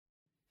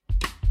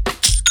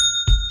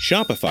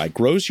Shopify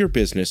grows your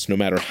business no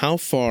matter how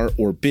far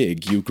or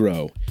big you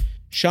grow.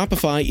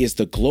 Shopify is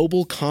the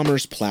global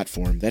commerce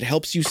platform that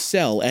helps you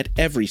sell at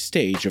every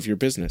stage of your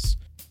business.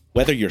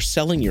 Whether you're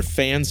selling your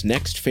fans'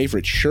 next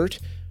favorite shirt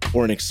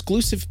or an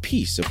exclusive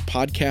piece of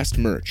podcast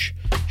merch,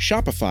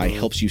 Shopify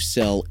helps you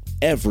sell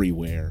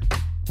everywhere.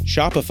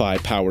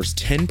 Shopify powers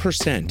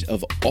 10%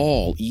 of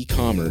all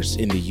e-commerce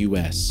in the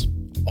U.S.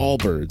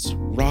 Allbirds,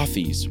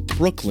 Rothy's,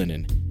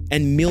 Brooklinen,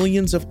 and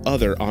millions of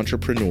other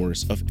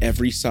entrepreneurs of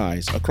every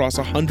size across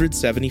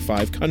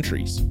 175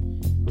 countries.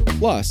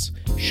 Plus,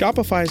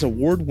 Shopify's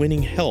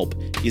award-winning help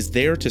is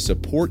there to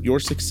support your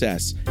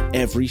success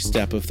every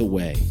step of the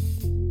way.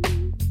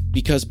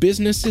 Because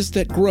businesses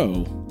that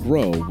grow,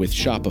 grow with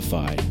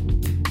Shopify.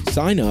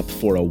 Sign up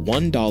for a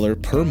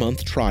 $1 per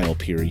month trial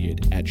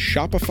period at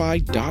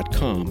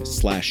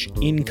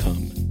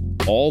shopify.com/income,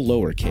 all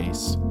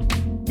lowercase.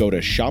 Go to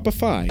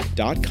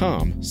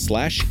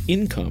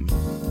shopify.com/income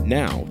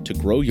now to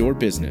grow your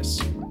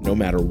business, no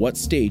matter what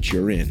stage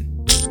you're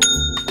in.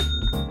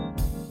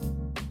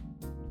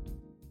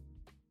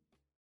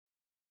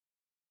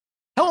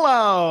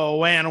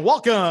 Hello, and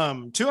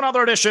welcome to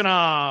another edition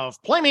of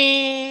Play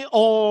Me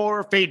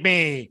or Fade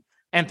Me.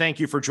 And thank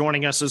you for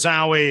joining us as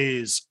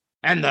always.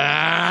 And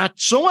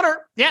that's a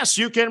winner. Yes,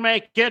 you can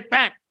make it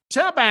back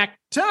to back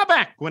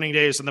winning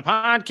days in the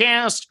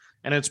podcast.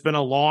 And it's been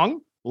a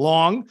long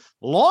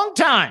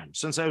time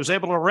since I was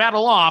able to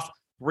rattle off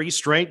 3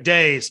 straight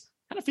days.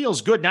 Kind of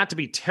feels good not to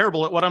be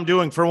terrible at what I'm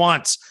doing for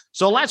once.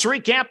 So let's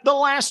recap the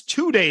last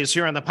 2 days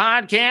here in the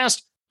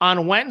podcast.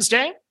 On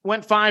Wednesday,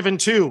 went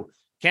 5-2.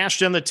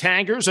 Cashed in the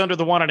Tigers under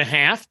the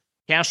 1.5.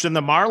 Cashed in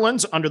the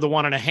Marlins under the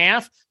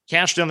 1.5.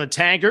 Cashed in the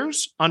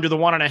Tigers under the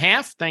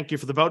 1.5. Thank you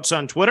for the votes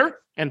on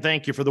Twitter, and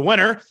thank you for the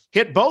winner.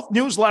 Hit both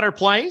newsletter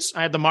plays.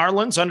 I had the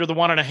Marlins under the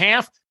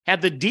 1.5.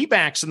 Had the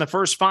D-backs in the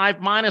first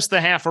 5 minus the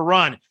half a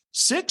run.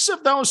 6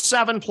 of those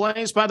 7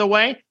 plays, by the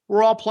way,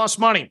 were all plus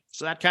money.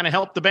 So that kind of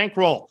helped the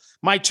bankroll.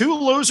 My 2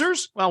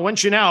 losers, well,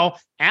 wouldn't you know,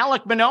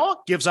 Alek Manoah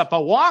gives up a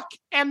walk,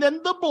 and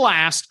then the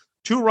blast,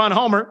 2-run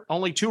homer.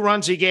 Only 2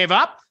 runs he gave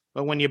up.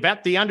 But when you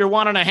bet the under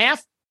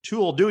 1.5, 2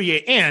 will do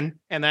you in,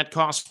 and that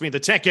cost me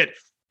the ticket.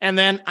 And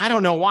then, I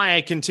don't know why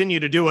I continue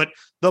to do it,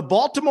 the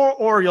Baltimore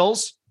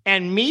Orioles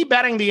and me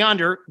betting the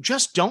under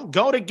just don't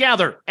go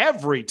together.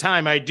 Every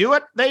time I do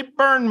it, they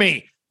burn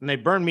me. And they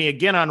burned me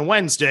again on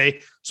Wednesday,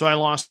 so I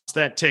lost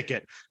that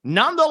ticket.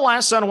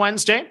 Nonetheless, on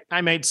Wednesday,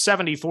 I made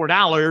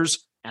 $74,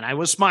 and I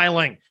was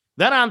smiling.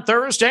 Then on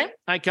Thursday,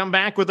 I come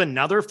back with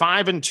another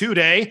 5-2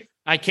 day.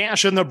 I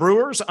cash in the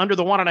Brewers under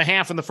the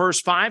 1.5 in the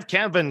first 5.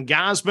 Kevin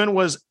Gausman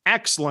was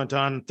excellent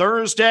on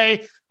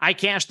Thursday. I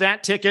cashed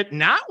that ticket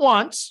not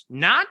once,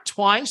 not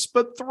twice,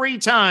 but 3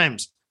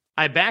 times.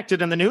 I backed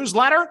it in the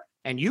newsletter,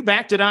 and you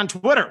backed it on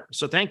Twitter.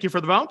 So thank you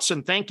for the votes,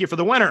 and thank you for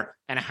the winner.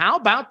 And how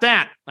about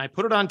that? I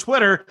put it on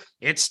Twitter.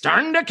 It's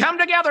starting to come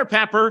together,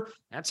 Pepper.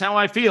 That's how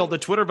I feel. The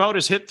Twitter vote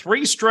has hit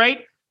 3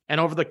 straight, and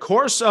over the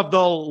course of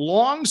the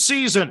long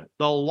season,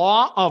 the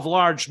law of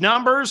large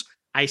numbers,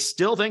 I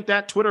still think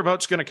that Twitter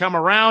vote's going to come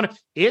around.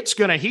 It's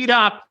going to heat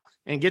up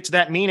and get to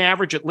that mean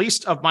average, at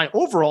least of my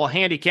overall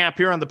handicap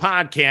here on the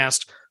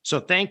podcast. So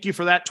thank you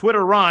for that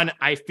Twitter run.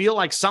 I feel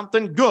like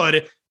something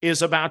good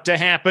is about to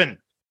happen.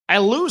 I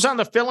lose on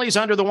the Phillies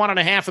under the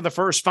 1.5 in the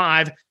first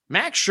 5.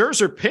 Max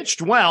Scherzer pitched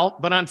well,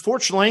 but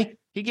unfortunately,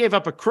 he gave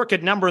up a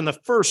crooked number in the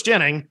first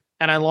inning,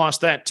 and I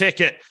lost that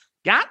ticket.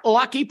 Got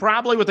lucky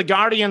probably with the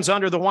Guardians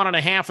under the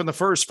 1.5 in the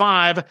first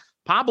 5.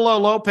 Pablo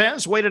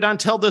Lopez waited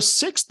until the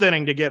 6th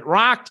inning to get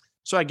rocked,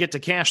 so I get to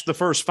cash the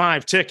first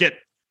 5 ticket.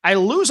 I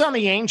lose on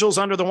the Angels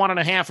under the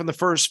 1.5 in the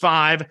first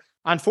 5.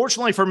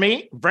 Unfortunately for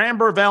me,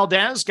 Framber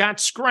Valdez got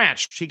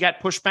scratched. He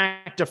got pushed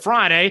back to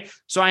Friday,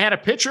 so I had a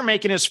pitcher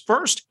making his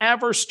first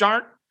ever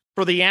start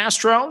for the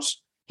Astros.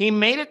 He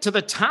made it to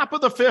the top of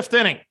the 5th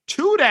inning.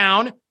 2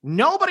 down,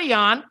 nobody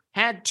on,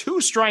 had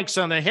 2 strikes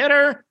on the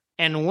hitter,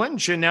 and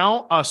wouldn't you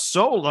know, a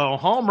solo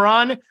home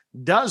run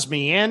does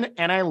me in,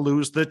 and I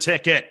lose the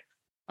ticket.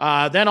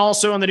 Then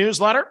also in the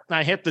newsletter,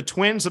 I hit the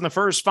Twins in the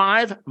first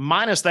 5,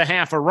 minus the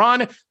half a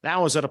run.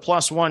 That was at a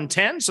plus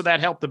 110, so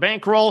that helped the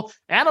bankroll.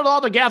 Add it all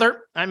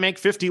together, I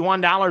make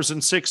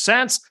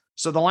 $51.06.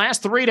 So the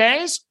last 3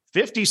 days,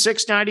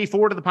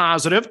 $56.94 to the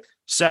positive,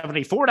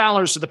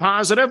 $74 to the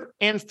positive,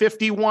 and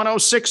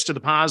 $51.06 to the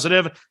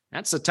positive.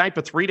 That's the type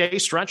of 3-day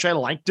stretch I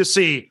like to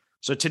see.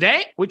 So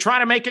today, we try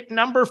to make it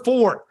number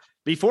 4.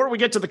 Before we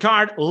get to the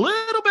card, a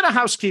little bit of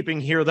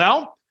housekeeping here,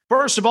 though.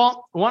 First of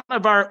all, one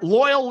of our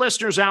loyal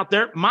listeners out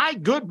there, my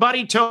good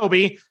buddy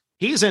Toby,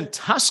 he's in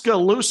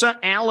Tuscaloosa,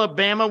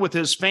 Alabama with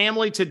his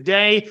family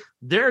today.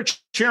 They're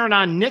cheering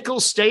on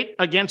Nicholls State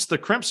against the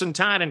Crimson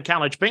Tide in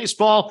college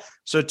baseball.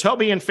 So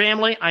Toby and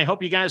family, I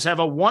hope you guys have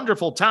a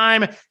wonderful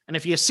time. And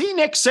if you see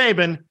Nick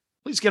Saban,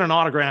 please get an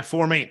autograph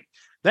for me.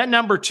 Then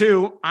number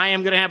 2, I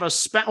am going to have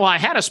I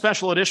had a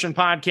special edition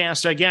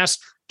podcast, I guess,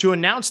 to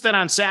announce that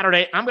on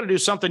Saturday, I'm going to do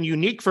something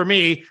unique for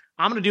me.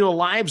 I'm going to do a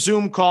live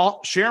Zoom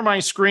call, share my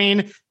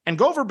screen, and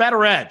go over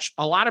Better Edge.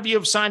 A lot of you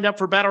have signed up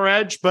for Better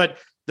Edge, but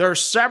There are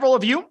several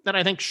of you that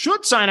I think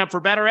should sign up for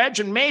Better Edge,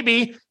 and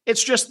maybe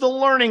it's just the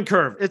learning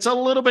curve. It's a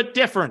little bit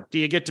different. Do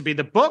you get to be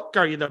the book?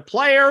 Are you the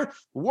player?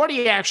 What do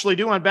you actually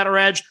do on Better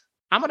Edge?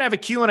 I'm going to have a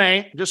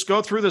Q&A. Just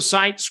go through the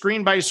site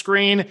screen by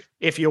screen.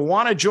 If you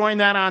want to join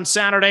that on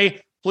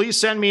Saturday, please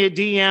send me a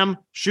DM,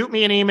 shoot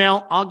me an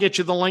email. I'll get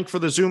you the link for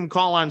the Zoom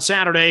call on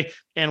Saturday,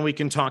 and we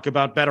can talk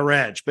about Better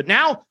Edge. But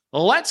now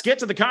let's get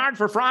to the card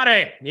for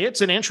Friday. It's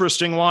an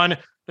interesting one.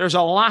 There's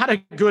a lot of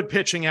good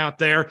pitching out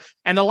there.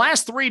 And the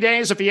last 3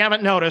 days, if you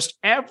haven't noticed,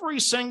 every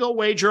single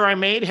wager I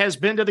made has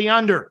been to the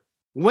under.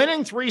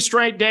 Winning 3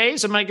 straight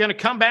days. Am I going to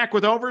come back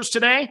with overs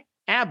today?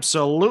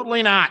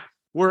 Absolutely not.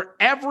 We're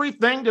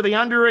everything to the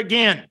under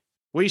again.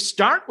 We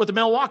start with the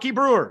Milwaukee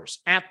Brewers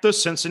at the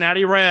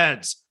Cincinnati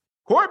Reds.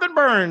 Corbin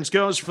Burns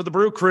goes for the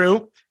Brew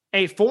Crew,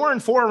 a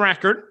 4-4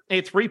 record,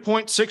 a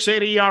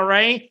 3.68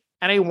 ERA,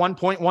 and a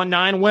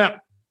 1.19 whip.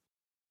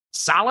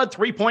 Solid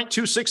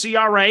 3.26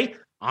 ERA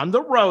on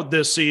the road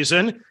this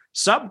season.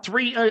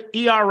 Sub-3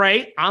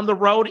 ERA on the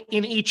road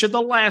in each of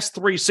the last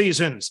 3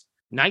 seasons.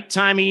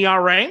 Nighttime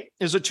ERA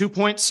is a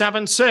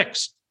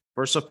 2.76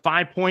 versus a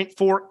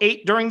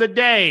 5.48 during the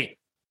day.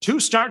 2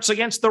 starts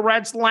against the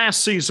Reds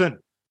last season.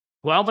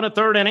 12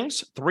 1/3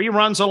 innings, 3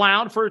 runs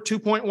allowed for a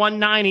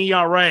 2.19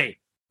 ERA.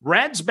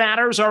 Reds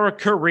batters are a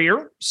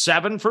career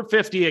 7 for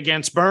 50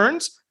 against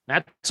Burns.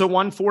 That's a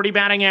 140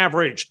 batting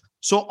average.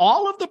 So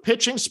all of the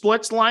pitching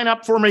splits line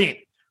up for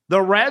me.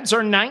 The Reds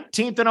are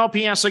 19th in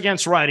OPS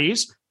against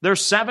righties. They're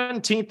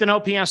 17th in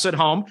OPS at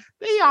home.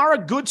 They are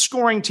a good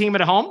scoring team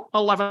at home,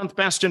 11th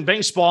best in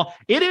baseball.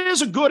 It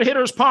is a good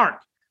hitter's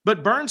park.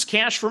 But Burns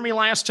cashed for me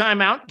last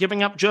time out,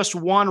 giving up just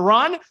 1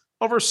 run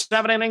over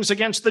 7 innings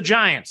against the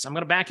Giants. I'm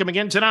going to back him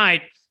again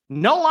tonight.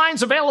 No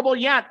lines available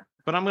yet,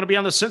 but I'm going to be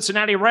on the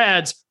Cincinnati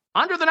Reds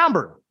under the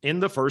number in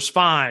the first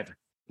 5.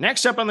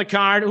 Next up on the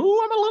card, I'm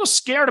a little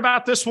scared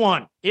about this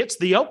one. It's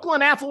the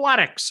Oakland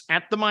Athletics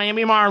at the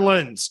Miami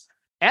Marlins.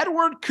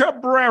 Edward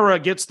Cabrera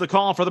gets the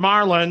call for the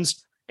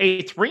Marlins,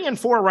 a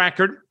 3-4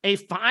 record, a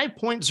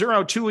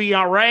 5.02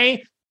 ERA,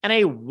 and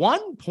a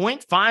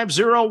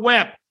 1.50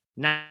 whip.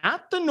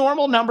 Not the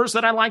normal numbers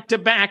that I like to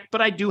back,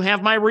 but I do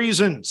have my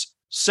reasons.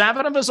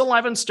 7 of his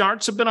 11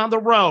 starts have been on the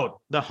road.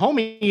 The home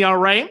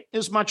ERA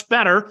is much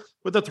better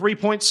with a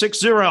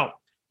 3.60.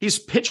 He's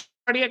pitched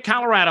already at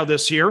Colorado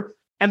this year,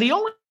 and the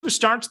only 2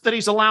 starts that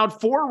he's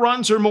allowed 4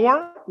 runs or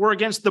more were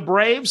against the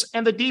Braves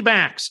and the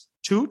D-backs,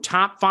 2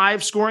 top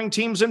 5 scoring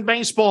teams in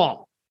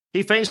baseball.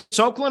 He faced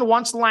Oakland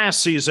once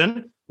last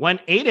season,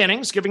 went 8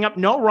 innings, giving up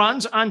no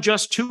runs on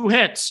just 2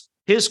 hits.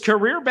 His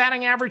career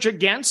batting average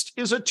against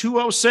is a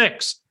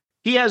 206.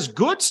 He has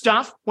good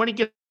stuff when he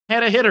gets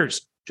ahead of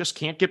hitters, just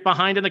can't get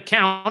behind in the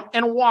count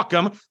and walk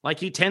them like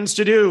he tends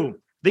to do.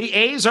 The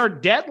A's are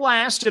dead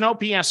last in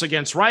OPS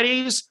against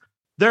righties.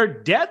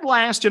 They're dead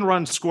last in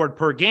runs scored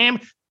per game.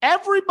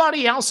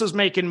 Everybody else is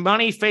making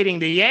money fading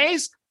the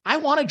A's. I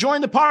want to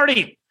join the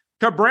party.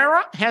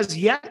 Cabrera has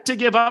yet to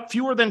give up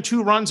fewer than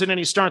 2 runs in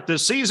any start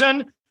this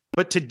season,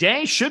 but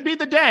today should be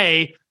the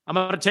day. I'm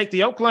going to take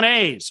the Oakland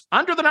A's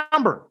under the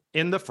number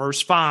in the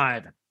first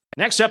 5.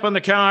 Next up on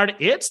the card,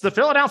 it's the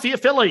Philadelphia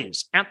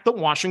Phillies at the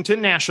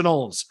Washington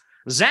Nationals.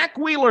 Zach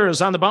Wheeler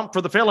is on the bump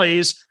for the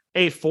Phillies,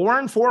 a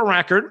 4-4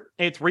 record,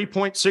 a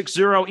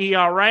 3.60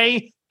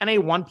 ERA, and a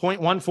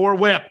 1.14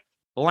 whip.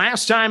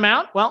 Last time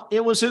out,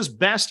 it was his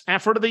best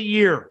effort of the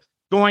year,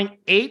 going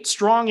 8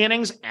 strong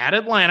innings at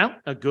Atlanta,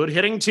 a good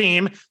hitting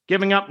team,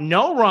 giving up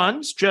no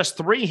runs, just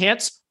 3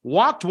 hits,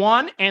 walked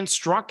 1, and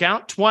struck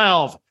out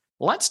 12.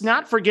 Let's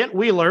not forget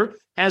Wheeler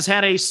has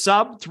had a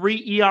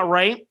sub-3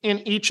 ERA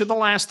in each of the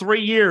last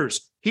 3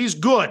 years. He's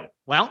good.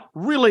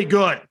 Really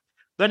good.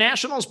 The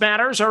Nationals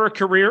batters are a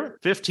career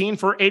 15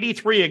 for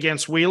 83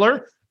 against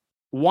Wheeler,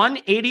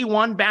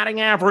 181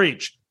 batting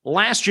average.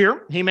 Last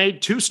year, he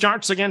made 2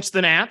 starts against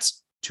the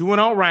Nats,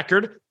 2-0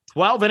 record,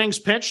 12 innings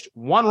pitched,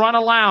 1 run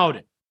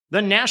allowed.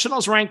 The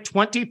Nationals ranked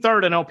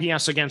 23rd in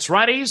OPS against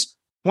righties,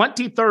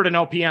 23rd in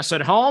OPS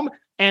at home,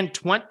 and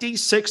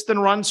 26th in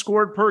runs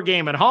scored per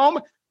game at home,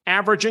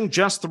 averaging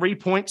just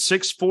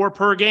 3.64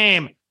 per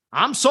game.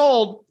 I'm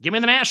sold. Give me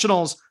the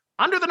Nationals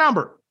under the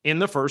number in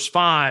the first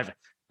 5.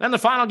 Then the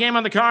final game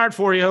on the card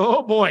for you.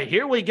 Oh boy,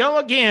 here we go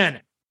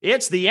again.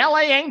 It's the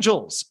LA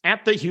Angels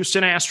at the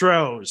Houston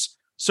Astros.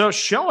 So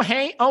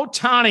Shohei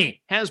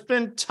Ohtani has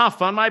been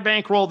tough on my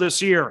bankroll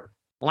this year.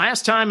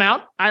 Last time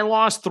out, I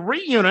lost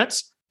 3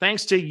 units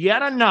thanks to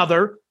yet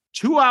another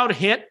 2-out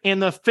hit in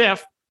the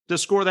 5th to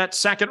score that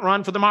second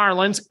run for the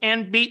Marlins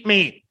and beat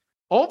me.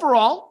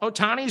 Overall,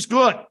 Ohtani's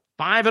good.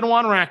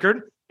 5-1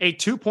 record, a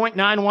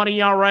 2.91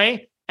 ERA,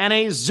 and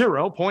a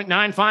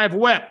 0.95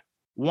 whip.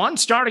 1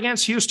 start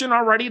against Houston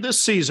already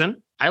this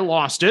season. I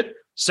lost it.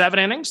 7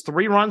 innings,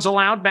 3 runs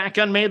allowed back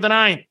on May the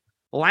 9th.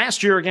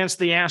 Last year against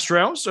the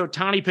Astros,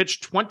 Ohtani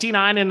pitched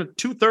 29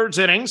 2/3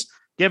 innings,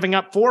 giving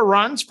up 4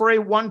 runs for a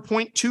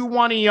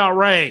 1.21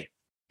 ERA.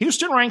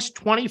 Houston ranks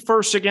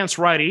 21st against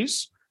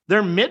righties.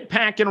 They're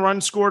mid-pack in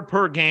runs scored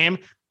per game.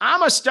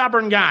 I'm a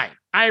stubborn guy.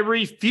 I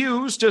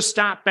refuse to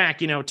stop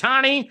backing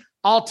Ohtani.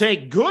 I'll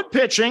take good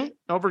pitching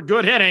over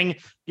good hitting.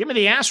 Give me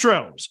the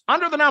Astros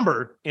under the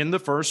number in the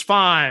first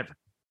 5.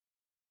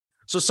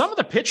 So some of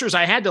the pitchers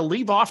I had to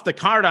leave off the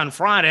card on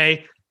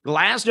Friday.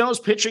 Glasnow's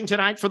pitching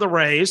tonight for the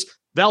Rays.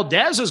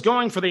 Valdez is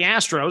going for the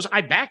Astros.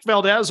 I backed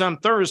Valdez on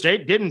Thursday,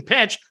 didn't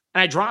pitch,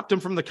 and I dropped him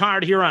from the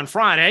card here on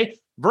Friday.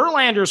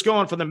 Verlander's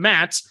going for the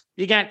Mets.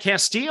 You got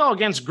Castillo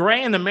against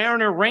Gray in the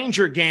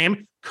Mariner-Ranger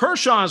game.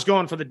 Kershaw's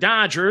going for the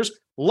Dodgers.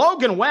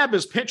 Logan Webb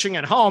is pitching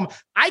at home.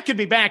 I could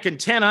be back in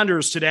 10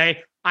 unders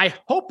today. I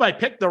hope I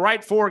picked the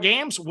right 4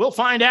 games. We'll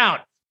find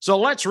out. So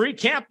let's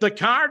recap the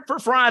card for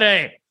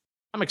Friday.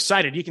 I'm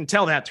excited. You can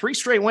tell that 3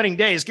 straight winning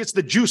days gets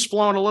the juice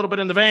flowing a little bit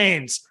in the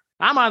veins.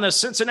 I'm on the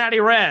Cincinnati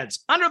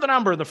Reds, under the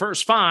number in the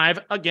first 5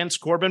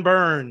 against Corbin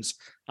Burns.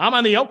 I'm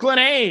on the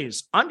Oakland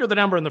A's, under the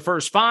number in the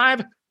first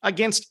 5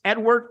 against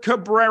Edward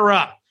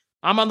Cabrera.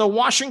 I'm on the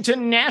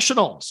Washington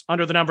Nationals,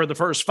 under the number in the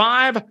first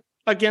 5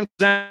 against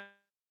them.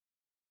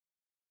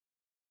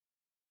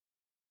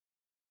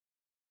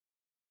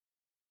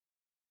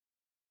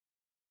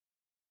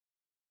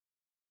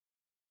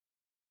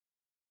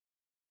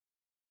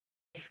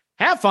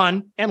 Have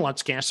fun, and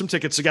let's cash some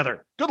tickets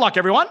together. Good luck,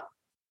 everyone.